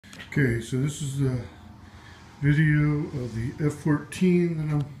Okay, so this is a video of the F-14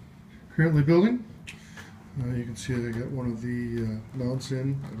 that I'm currently building. You can see I got one of the mounts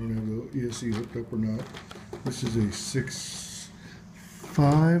in. I don't have the ESC hooked up or not. This is a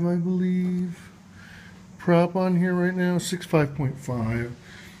 6.5, I believe, prop on here right now, 6.5.5.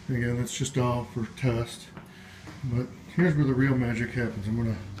 Again, that's just all for test. But here's where the real magic happens. I'm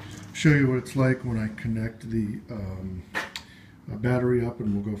going to show you what it's like when I connect the battery up,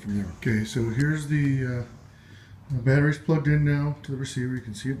 and we'll go from there. Okay, so here's the battery's plugged in now to the receiver. You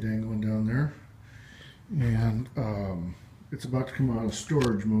can see it dangling down there, and it's about to come out of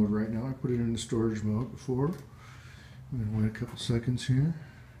storage mode right now. I put it in the storage mode before. I'm going to wait a couple seconds here.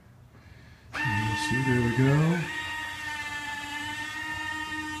 And you'll see, there we go.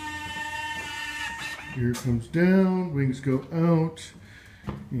 Here it comes down, wings go out,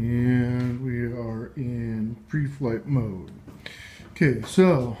 and we are in pre-flight mode. Okay,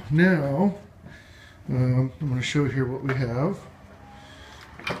 so now I'm going to show here what we have.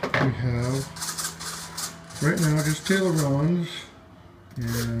 We have right now just ailerons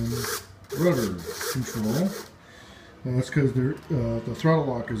and rudder control. That's because the throttle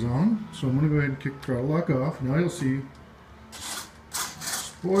lock is on. So I'm going to go ahead and kick the throttle lock off. Now you'll see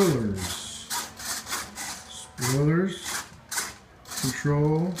spoilers. Spoilers,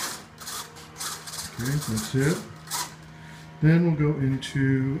 control. Okay, that's it. Then we'll go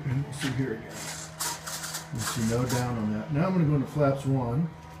into, and we'll see here again. You'll see no down on that. Now I'm going to go into flaps 1.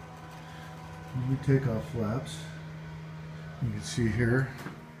 Let me take off flaps. You can see here,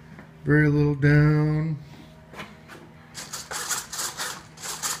 very little down.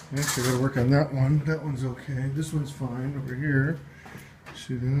 Actually, I got to work on that one. That one's okay. This one's fine over here.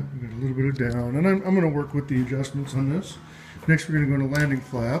 See that? We got a little bit of down. And I'm going to work with the adjustments on this. Next, we're going to go into landing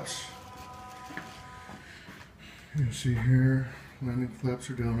flaps. You see here, landing flaps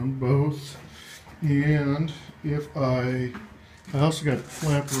are down on both. And if I also got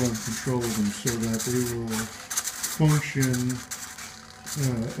flap run control of them so that they will function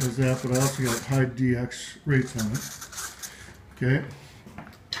as that, but I also got high DX rates on it. Okay.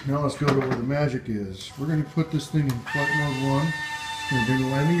 Now let's go to where the magic is. We're going to put this thing in flight mode 1. We're going to bring the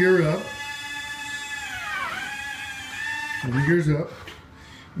landing gear up. Landing gear's up.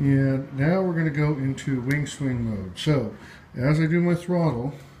 And now we're going to go into wing swing mode. So, as I do my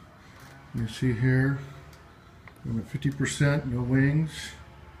throttle, you see here, I'm at 50%, no wings.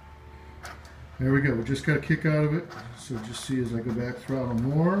 There we go. We just got a kick out of it. So just see as I go back, throttle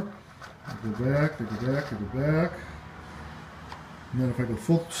more. I go back, I go back, I go back. And then if I go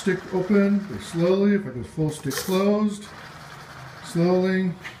full stick open, go slowly. If I go full stick closed,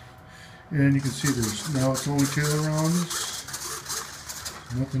 slowly. And you can see there's, now it's only ailerons.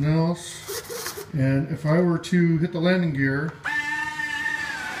 Nothing else. And if I were to hit the landing gear,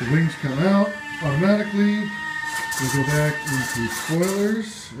 the wings come out automatically. We'll go back into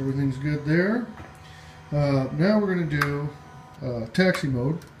spoilers. Everything's good there. Now we're going to do taxi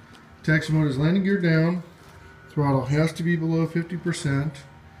mode. Taxi mode is landing gear down. Throttle has to be below 50%.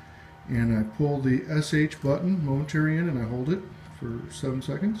 And I pull the SH button, momentary in, and I hold it for 7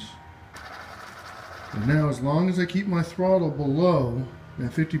 seconds. And now as long as I keep my throttle below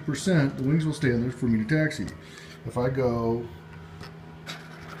at 50%, the wings will stay in there for me to taxi. If I go,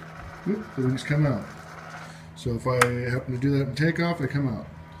 whoop, the wings come out. So if I happen to do that in takeoff, they come out.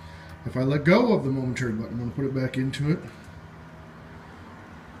 If I let go of the momentary button, I'm going to put it back into it.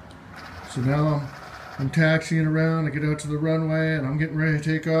 So now I'm taxiing around, I get out to the runway, and I'm getting ready to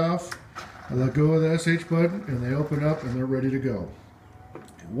take off. I let go of the SH button, and they open up, and they're ready to go.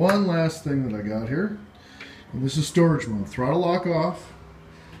 One last thing that I got here, and this is storage mode. Throttle lock off,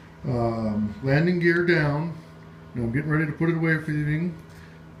 landing gear down. Now I'm getting ready to put it away for the evening.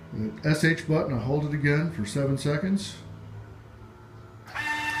 The SH button, I hold it again for 7 seconds.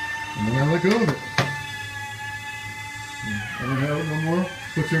 And then I let go of it. I don't have it no more.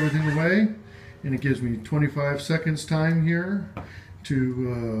 Puts everything away. And it gives me 25 seconds time here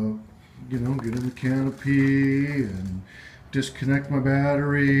to, you know, get in the canopy and disconnect my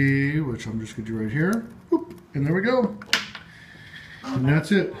battery, which I'm just going to do right here. Boop, and there we go. And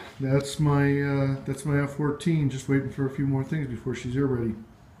that's it. That's my F-14. Just waiting for a few more things before she's air ready.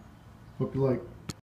 Hope you like.